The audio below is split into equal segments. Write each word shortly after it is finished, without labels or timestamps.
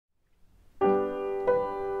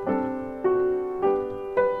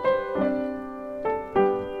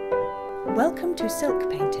Welcome to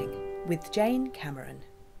Silk Painting with Jane Cameron.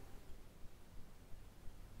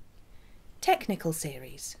 Technical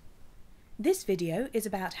series. This video is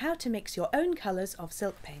about how to mix your own colours of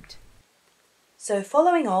silk paint. So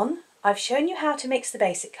following on, I've shown you how to mix the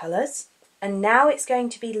basic colours, and now it's going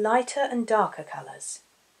to be lighter and darker colours.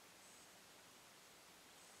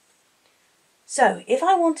 So if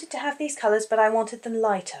I wanted to have these colours but I wanted them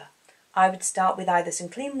lighter, I would start with either some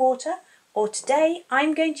clean water, or today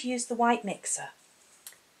I'm going to use the white mixer.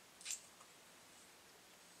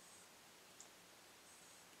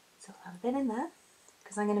 So I'll have a bit in there,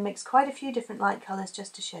 because I'm going to mix quite a few different light colours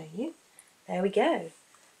just to show you. There we go.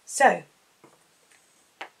 So,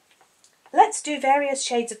 let's do various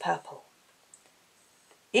shades of purple.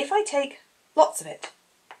 If I take lots of it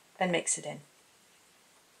and mix it in.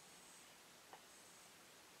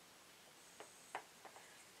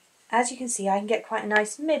 As you can see, I can get quite a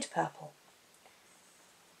nice mid-purple.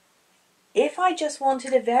 If I just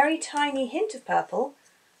wanted a very tiny hint of purple,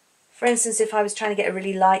 for instance, if I was trying to get a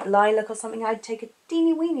really light lilac or something, I'd take a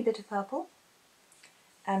teeny weeny bit of purple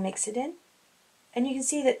and mix it in. And you can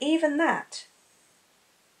see that even that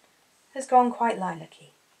has gone quite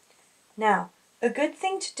lilac-y. Now, a good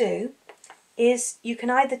thing to do is you can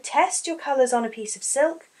either test your colours on a piece of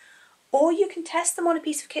silk, or you can test them on a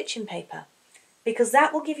piece of kitchen paper, because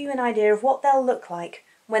that will give you an idea of what they'll look like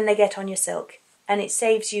when they get on your silk, and it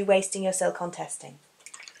saves you wasting your silk on testing.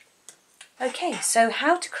 Okay, so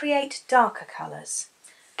how to create darker colours?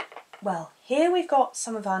 Well, here we've got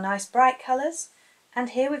some of our nice bright colours, and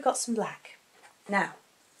here we've got some black. Now,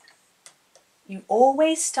 you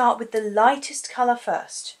always start with the lightest colour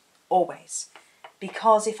first, always,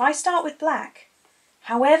 because if I start with black,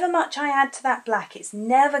 however much I add to that black, it's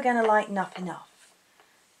never going to lighten up enough.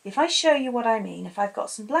 If I show you what I mean, if I've got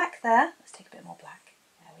some black there, let's take a bit more black,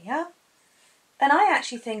 there we are, and I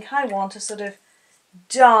actually think I want a sort of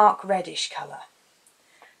dark reddish colour.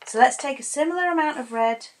 So let's take a similar amount of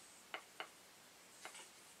red,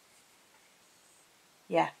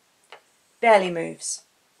 yeah, barely moves.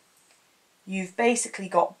 You've basically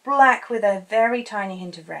got black with a very tiny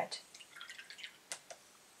hint of red.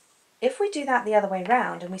 If we do that the other way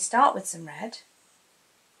round and we start with some red,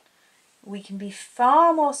 we can be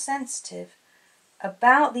far more sensitive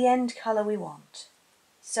about the end colour we want.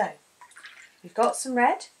 So, we've got some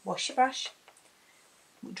red, wash your brush,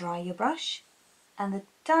 dry your brush, and the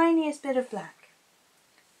tiniest bit of black.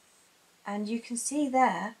 And you can see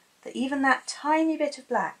there that even that tiny bit of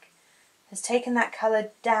black has taken that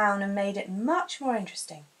colour down and made it much more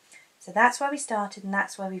interesting. So that's where we started and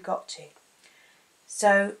that's where we've got to.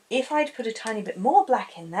 So if I'd put a tiny bit more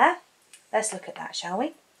black in there, let's look at that, shall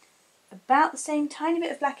we? About the same tiny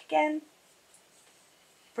bit of black again,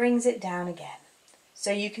 brings it down again.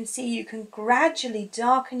 So you can see you can gradually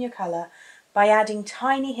darken your colour by adding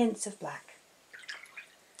tiny hints of black.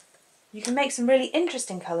 You can make some really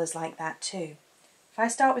interesting colours like that too. If I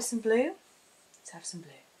start with some blue, let's have some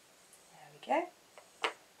blue. There we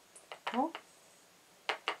go. More.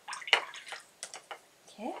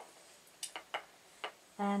 Okay.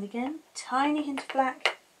 And again, tiny hint of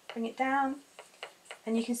black, bring it down.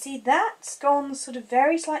 And you can see that's gone sort of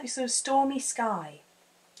very slightly sort of stormy sky,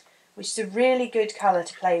 which is a really good colour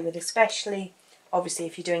to play with, especially obviously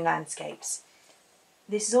if you're doing landscapes.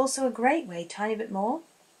 This is also a great way, tiny bit more.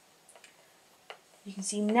 You can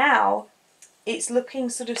see now it's looking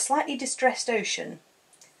sort of slightly distressed ocean.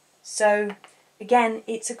 So again,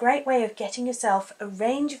 it's a great way of getting yourself a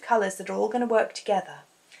range of colours that are all going to work together.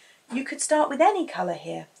 You could start with any colour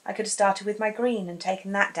here. I could have started with my green and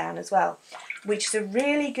taken that down as well, which is a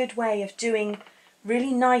really good way of doing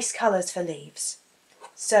really nice colours for leaves.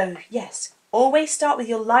 So yes, always start with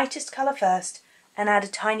your lightest colour first and add a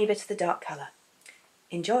tiny bit of the dark colour.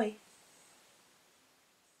 Enjoy!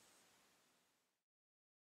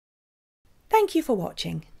 Thank you for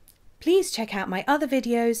watching. Please check out my other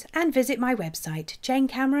videos and visit my website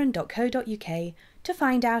janecameron.co.uk to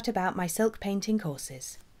find out about my silk painting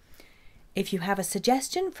courses. If you have a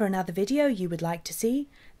suggestion for another video you would like to see,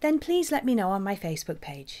 then please let me know on my Facebook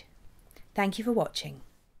page. Thank you for watching.